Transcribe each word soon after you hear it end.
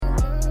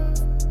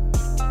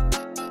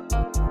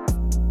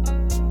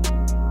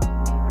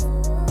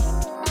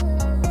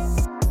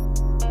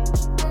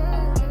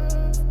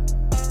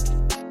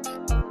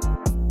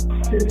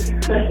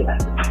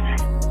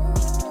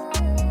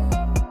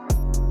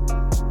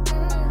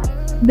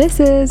This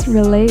is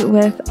Relate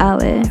with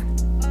Ale.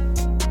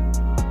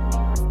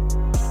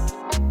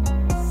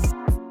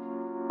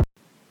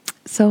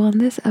 So on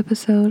this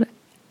episode,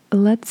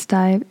 let's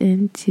dive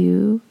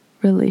into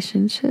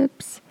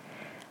relationships.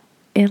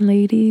 And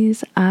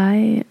ladies,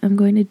 I am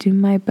going to do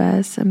my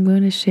best. I'm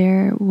going to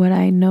share what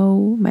I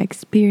know, my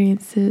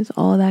experiences,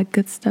 all that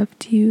good stuff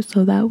to you,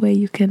 so that way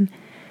you can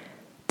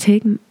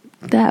take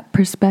that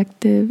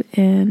perspective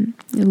and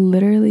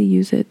literally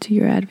use it to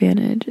your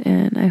advantage.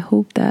 And I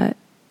hope that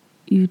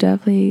you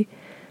definitely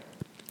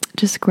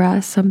just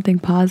grasp something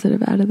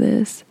positive out of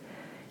this.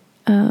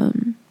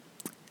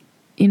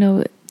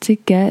 To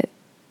get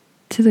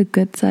to the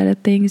good side of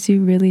things,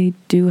 you really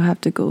do have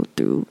to go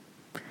through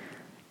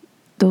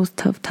those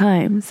tough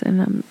times,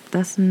 and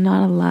that's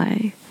not a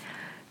lie.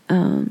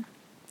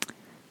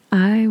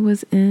 I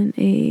was in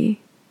a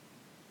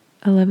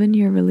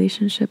 11-year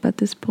relationship at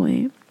this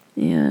point,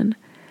 and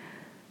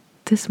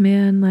this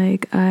man,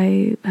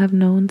 I have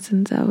known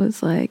since I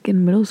was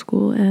in middle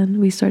school, and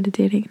we started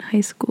dating in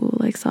high school,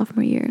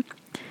 sophomore year.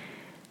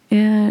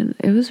 And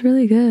it was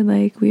really good.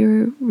 We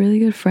were really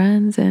good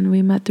friends, and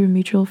we met through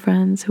mutual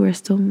friends who are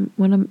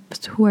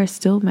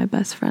still my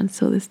best friends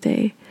till this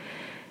day.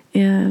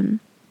 And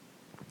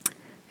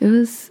it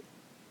was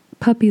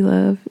puppy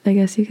love, I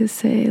guess you could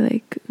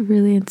say,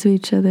 really into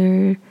each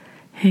other,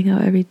 hang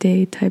out every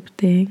day type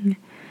thing.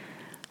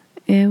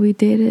 And we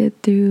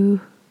dated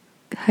through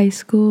high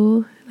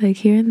school,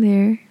 here and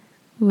there,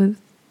 with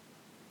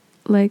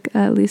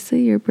at least a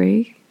year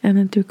break. And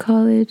then through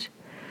college,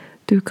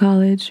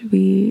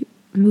 we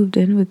moved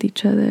in with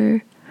each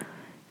other.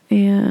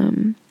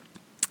 And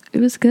it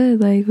was good.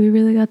 We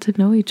really got to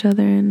know each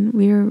other, and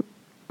we were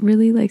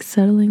really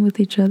settling with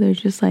each other,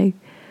 just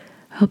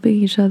helping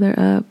each other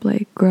up,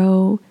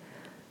 grow,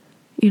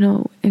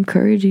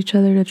 encourage each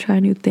other to try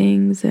new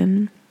things.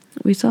 And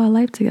we saw a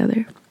life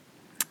together.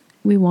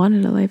 We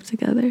wanted a life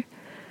together.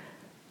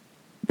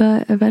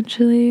 But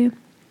eventually,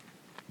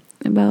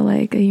 about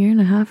a year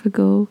and a half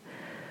ago,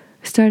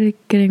 we started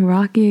getting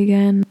rocky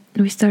again.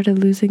 We started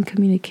losing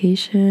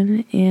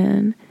communication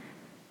and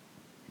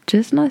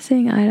just not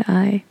seeing eye to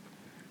eye.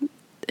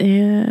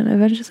 And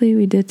eventually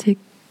we did take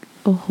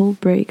a whole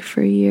break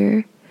for a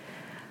year.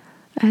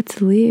 I had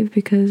to leave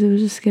because it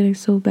was just getting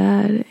so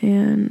bad,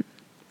 and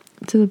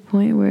to the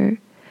point where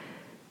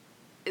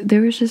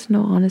there was just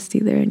no honesty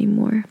there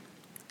anymore.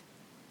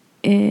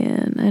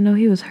 And I know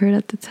he was hurt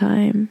at the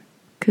time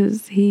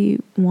because he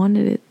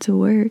wanted it to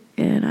work,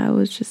 and I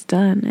was just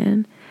done.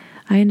 And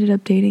I ended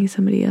up dating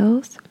somebody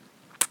else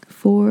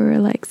for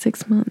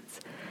 6 months.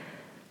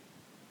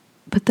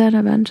 But then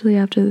eventually,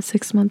 after the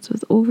 6 months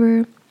was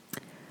over,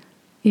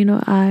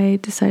 I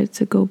decided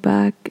to go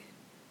back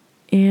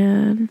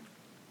and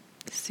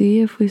see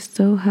if we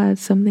still had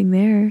something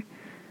there.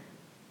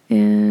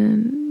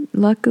 And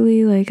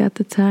luckily, at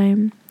the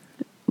time,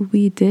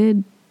 we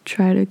did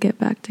try to get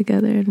back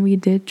together, and we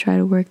did try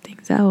to work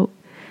things out.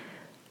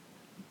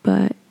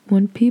 But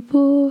when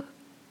people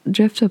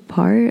drift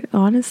apart,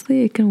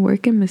 honestly, it can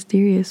work in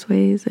mysterious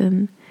ways,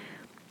 and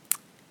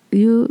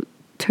you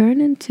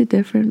turn into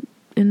different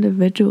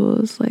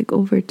individuals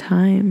over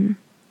time.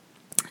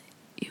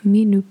 You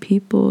meet new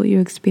people, you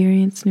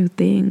experience new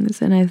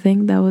things, and I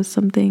think that was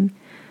something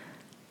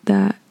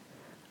that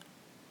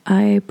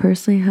I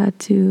personally had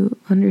to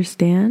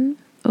understand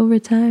over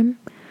time.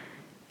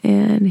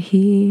 And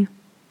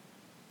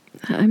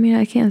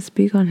I can't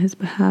speak on his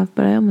behalf,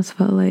 but I almost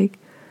felt like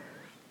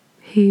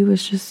he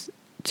was just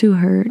too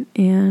hurt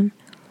and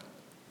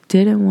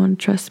didn't want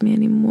to trust me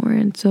anymore,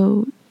 and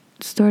so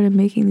started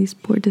making these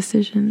poor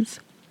decisions.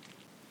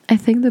 I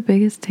think the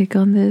biggest take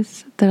on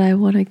this that I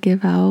want to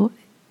give out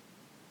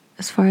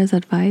as far as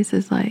advice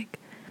is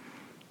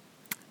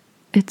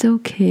it's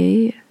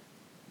okay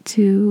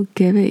to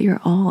give it your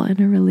all in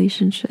a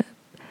relationship.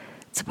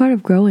 It's a part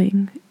of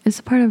growing. It's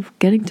a part of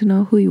getting to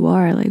know who you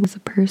are as a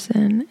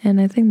person, and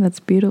I think that's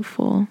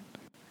beautiful.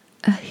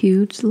 A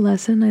huge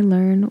lesson I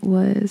learned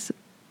was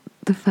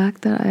the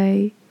fact that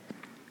I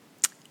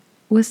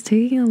was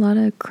taking a lot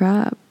of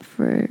crap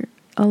for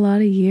a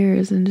lot of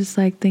years and just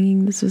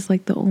thinking this was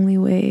the only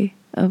way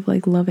of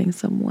loving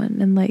someone.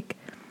 And I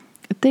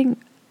think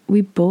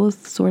we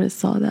both sort of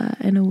saw that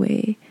in a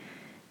way,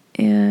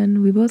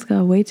 and we both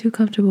got way too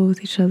comfortable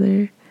with each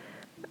other.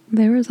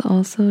 There was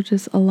also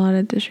just a lot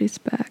of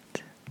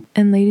disrespect.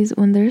 And ladies,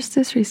 when there's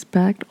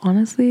disrespect,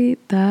 honestly,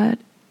 that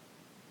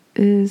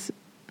is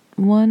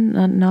one,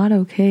 not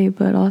okay,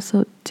 but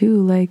also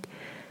two,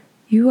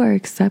 you are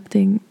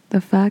accepting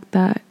the fact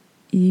that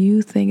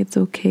you think it's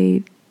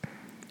okay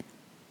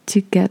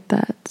to get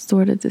that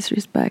sort of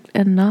disrespect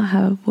and not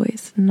have a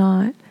voice,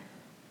 not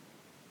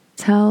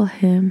tell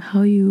him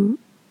how you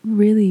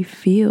really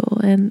feel.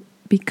 And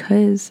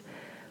because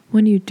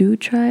when you do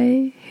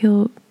try,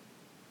 he'll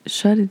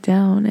shut it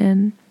down.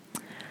 And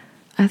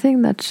I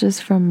think that's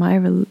just from my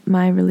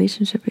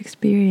relationship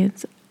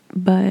experience,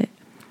 but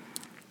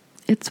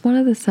it's one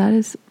of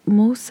the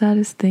most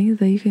saddest things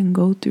that you can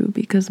go through,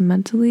 because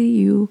mentally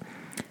you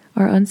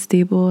are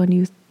unstable and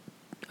you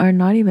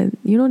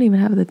don't even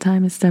have the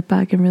time to step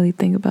back and really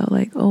think about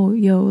like, oh,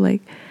 yo,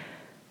 like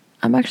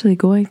I'm actually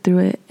going through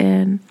it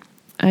and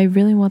I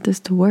really want this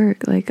to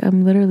work. Like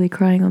I'm literally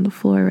crying on the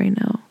floor right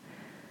now,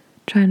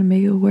 trying to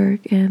make it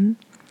work. And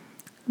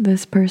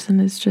this person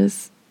is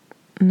just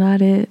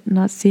not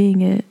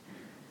seeing it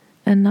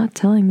and not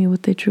telling me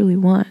what they truly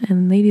want.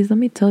 And ladies, let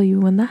me tell you,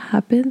 when that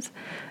happens,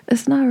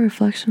 it's not a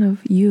reflection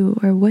of you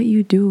or what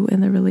you do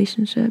in the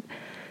relationship.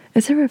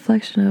 It's a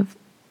reflection of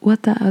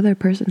what that other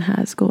person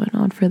has going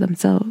on for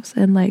themselves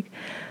and like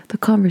the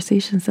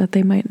conversations that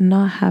they might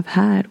not have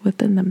had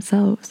within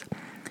themselves.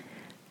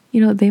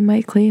 You know, they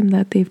might claim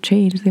that they've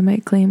changed. They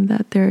might claim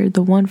that they're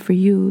the one for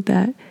you,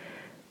 that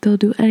they'll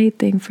do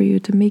anything for you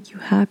to make you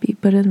happy.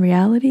 But in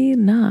reality,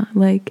 nah,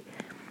 like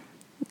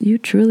you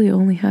truly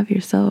only have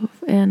yourself.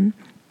 And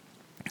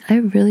I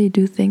really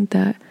do think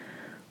that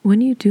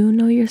when you do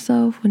know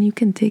yourself, when you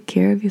can take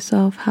care of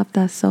yourself, have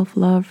that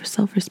self-love,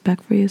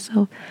 self-respect for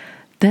yourself,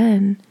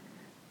 then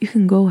you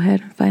can go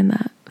ahead and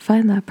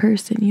find that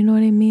person, you know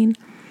what I mean?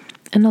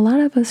 And a lot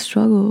of us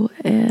struggle,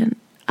 and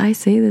I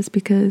say this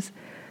because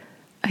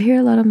I hear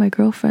a lot of my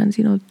girlfriends,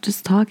 you know,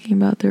 just talking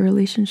about their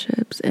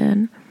relationships,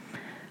 and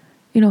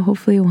you know,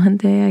 hopefully one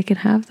day I can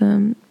have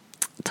them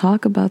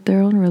talk about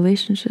their own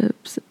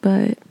relationships.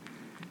 But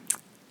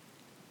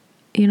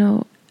you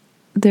know,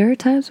 there are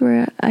times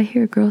where I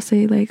hear girls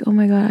say like, oh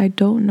my God, I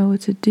don't know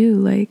what to do.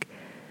 Like,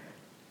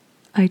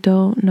 I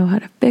don't know how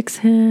to fix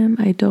him.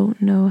 I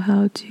don't know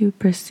how to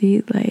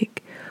proceed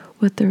like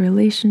with the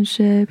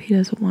relationship. He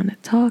doesn't want to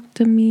talk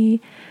to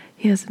me.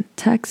 He hasn't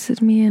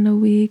texted me in a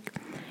week.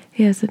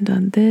 He hasn't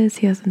done this.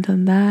 He hasn't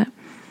done that.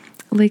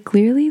 Like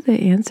clearly the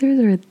answers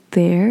are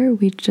there.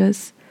 We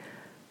just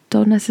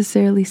don't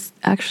necessarily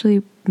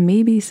actually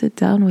maybe sit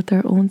down with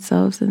our own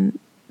selves and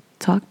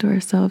talk to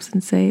ourselves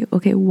and say,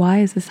 okay, why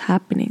is this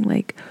happening?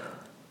 Like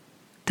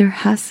there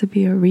has to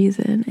be a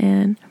reason.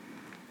 And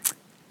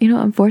you know,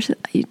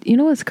 unfortunately, you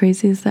know what's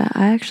crazy is that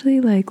I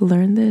actually like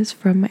learned this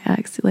from my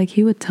ex. Like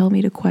he would tell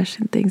me to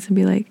question things and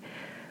be like,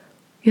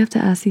 you have to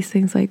ask these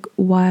things like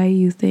why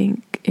you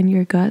think in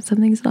your gut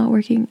something's not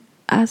working.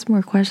 Ask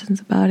more questions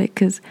about it,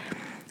 because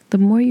the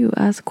more you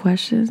ask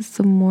questions,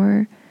 the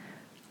more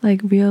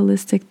like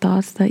realistic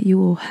thoughts that you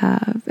will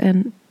have,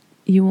 and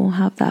you won't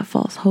have that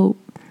false hope.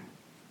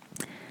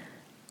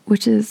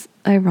 Which is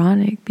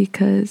ironic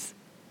because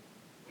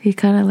he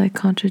kind of like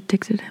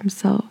contradicted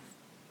himself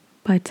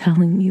by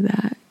telling me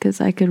that, because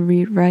I could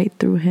read right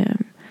through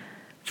him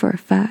for a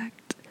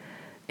fact.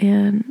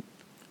 And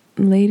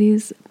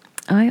ladies,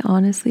 I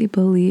honestly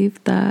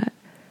believe that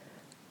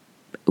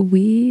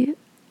we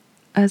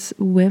as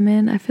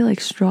women, I feel like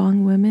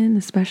strong women,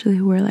 especially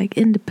who are like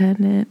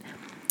independent,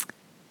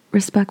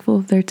 respectful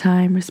of their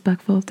time,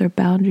 respectful of their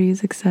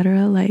boundaries,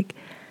 etc. Like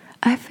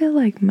I feel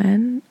like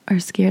men are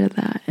scared of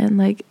that. And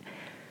like,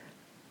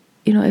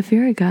 you know, if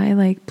you're a guy,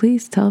 like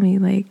please tell me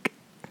like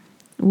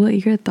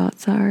what your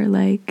thoughts are.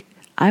 Like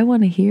I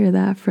want to hear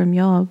that from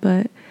y'all,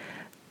 but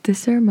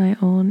these are my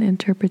own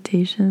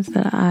interpretations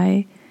that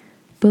I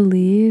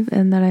believe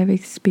and that I've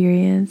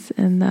experienced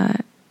and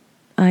that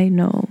I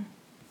know.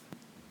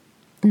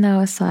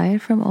 Now,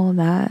 aside from all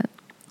that,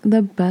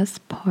 the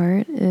best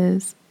part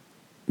is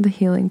the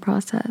healing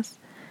process.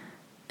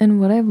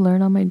 And what I've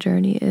learned on my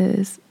journey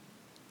is,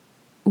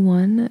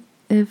 one,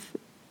 if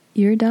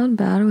you're down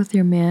bad with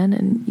your man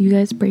and you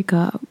guys break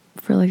up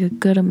for like a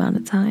good amount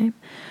of time,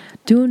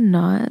 do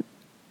not,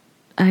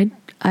 I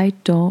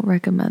don't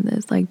recommend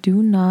this. Like,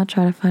 do not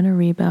try to find a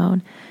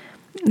rebound.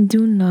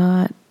 Do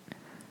not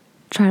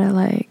try to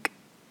like,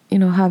 you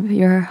know, have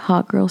your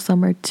hot girl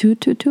summer too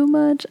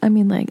much. I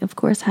mean, like, of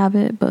course have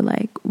it, but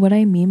like what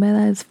I mean by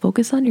that is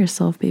focus on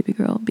yourself, baby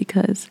girl,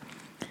 because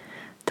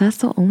that's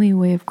the only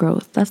way of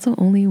growth. That's the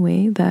only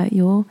way that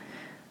you'll,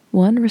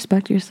 one,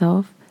 respect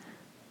yourself,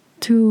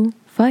 two,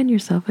 find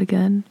yourself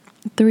again,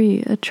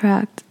 three,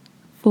 attract,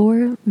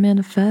 four,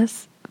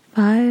 manifest,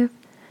 five,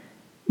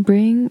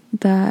 bring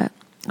that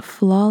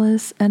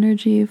flawless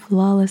energy,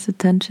 flawless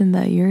attention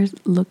that you're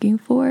looking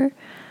for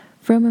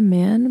from a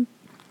man.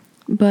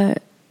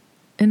 But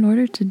in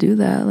order to do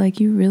that, like,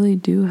 you really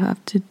do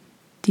have to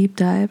deep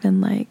dive and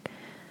like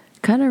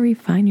kind of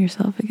refine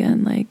yourself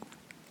again. Like,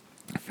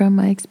 from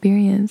my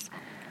experience,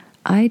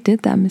 I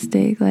did that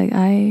mistake. Like,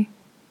 I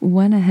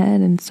went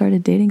ahead and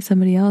started dating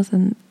somebody else,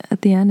 and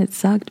at the end it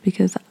sucked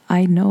because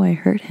I know I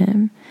hurt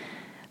him.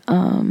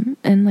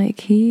 And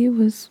like, he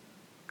was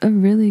a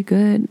really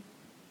good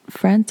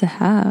friend to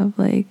have,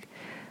 like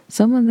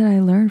someone that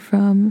I learned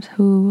from,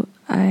 who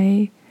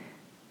I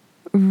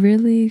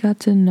really got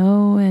to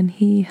know, and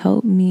he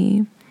helped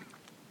me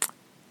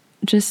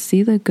just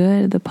see the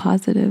good, the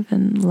positive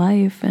in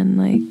life, and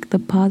like the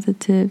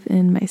positive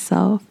in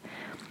myself,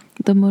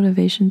 the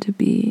motivation to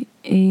be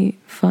a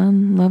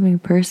fun, loving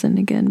person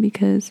again.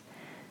 Because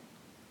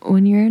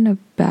when you're in a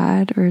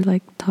bad or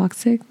like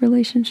toxic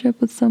relationship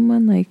with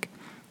someone, like,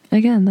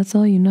 again, that's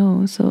all you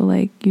know. So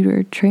like,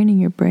 you're training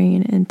your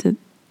brain into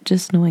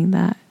just knowing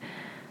that.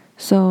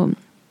 So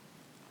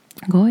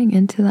going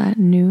into that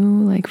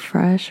new, like,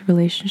 fresh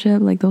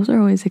relationship, like, those are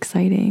always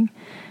exciting.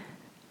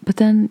 But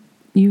then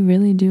you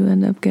really do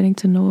end up getting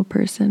to know a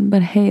person.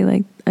 But hey,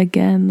 like,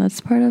 again,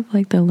 that's part of,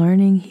 like, the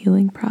learning,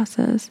 healing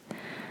process.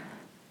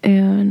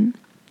 And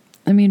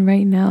I mean,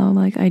 right now,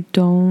 like, I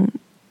don't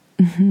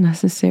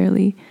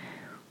necessarily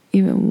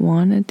even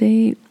want to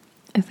date.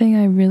 I think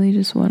I really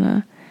just want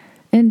to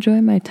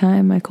enjoy my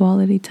time, my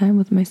quality time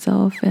with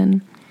myself.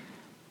 And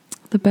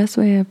the best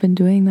way I've been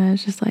doing that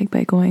is just, like,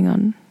 by going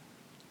on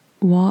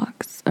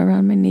walks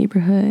around my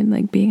neighborhood,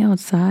 like being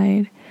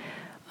outside,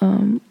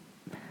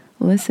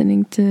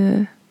 listening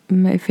to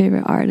my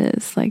favorite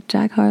artists like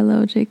Jack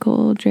Harlow, J.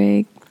 Cole,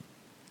 Drake,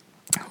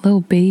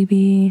 Lil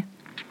Baby,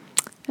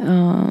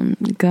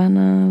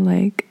 Gunna,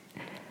 like,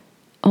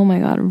 oh my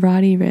god,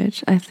 Roddy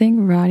Ricch. I think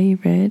Roddy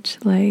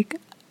Ricch, like,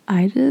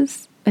 I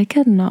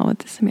cannot with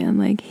this man.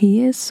 Like,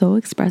 he is so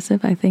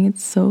expressive. I think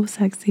it's so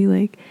sexy,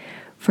 like,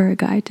 for a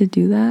guy to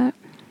do that.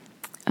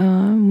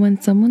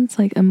 When someone's,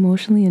 like,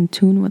 emotionally in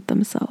tune with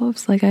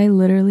themselves. Like, I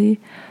literally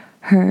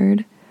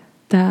heard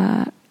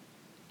that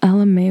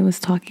LMA was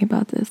talking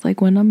about this.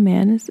 Like, when a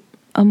man is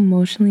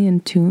emotionally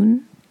in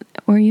tune,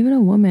 or even a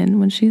woman,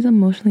 when she's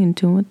emotionally in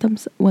tune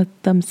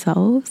with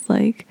themselves,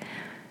 like,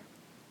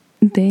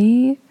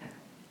 their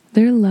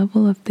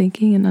level of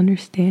thinking and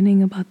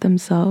understanding about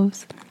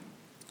themselves,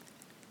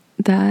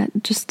 that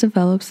just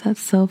develops that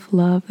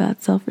self-love,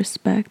 that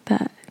self-respect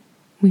that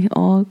we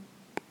all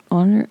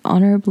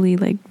honorably,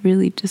 like,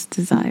 really just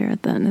desire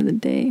at the end of the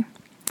day.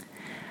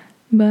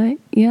 But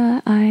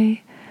yeah,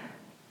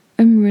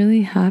 I'm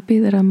really happy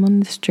that I'm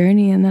on this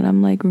journey and that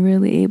I'm, like,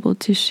 really able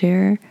to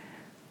share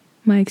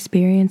my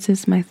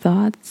experiences, my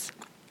thoughts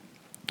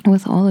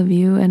with all of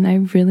you. And I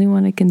really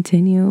want to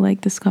continue,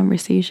 like, this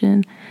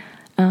conversation.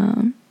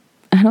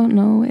 I don't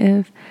know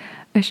if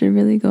I should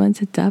really go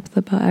into depth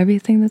about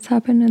everything that's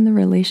happened in the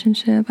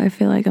relationship. I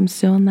feel like I'm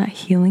still in that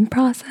healing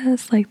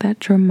process, like that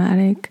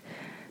traumatic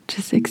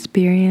just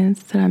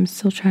experience that I'm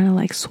still trying to,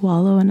 like,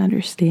 swallow and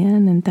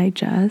understand and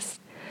digest.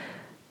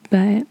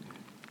 But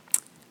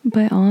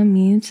by all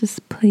means,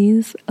 just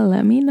please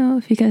let me know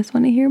if you guys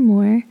want to hear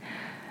more,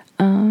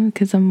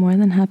 because I'm more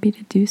than happy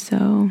to do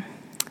so.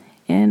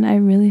 And I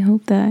really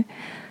hope that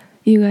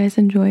you guys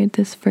enjoyed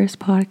this first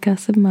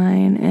podcast of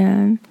mine.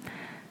 And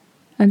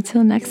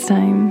until next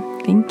time,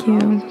 thank you.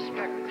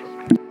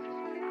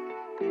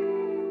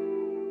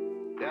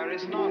 There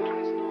is not,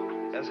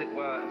 as it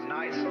were,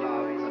 nice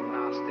love and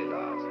nasty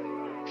love,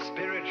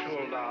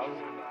 spiritual love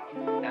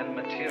and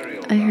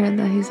material love. I heard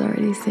that he's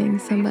already seeing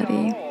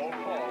somebody.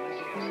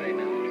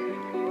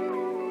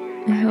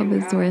 I hope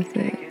it's worth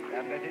it.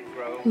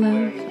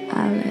 Love,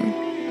 Ale.